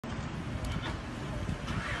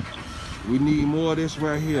We need more of this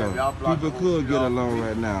right here. People could get along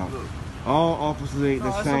right now. All officers ain't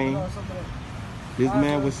the same. This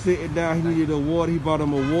man was sitting down. He needed a water. He brought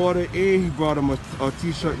him a water, and he brought him a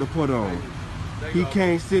t-shirt to put on. He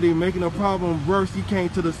can't sit here making a problem worse. He came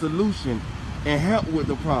to the solution and help with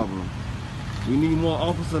the problem. We need more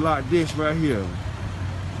officers like this right here.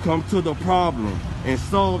 Come to the problem and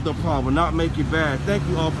solve the problem, not make it bad. Thank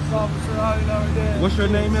you, officer. What's your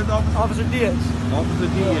name is, officer? Officer Diaz. Officer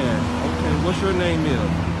Diaz. Okay, what's your name is?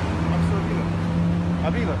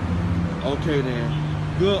 Avila. Okay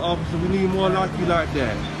then. Good, officer. We need more like you like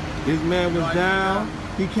that. This man was down.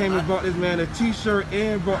 He came and brought this man a t-shirt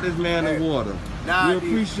and brought this man a water. We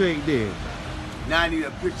appreciate that. Now I need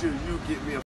a picture of you get me a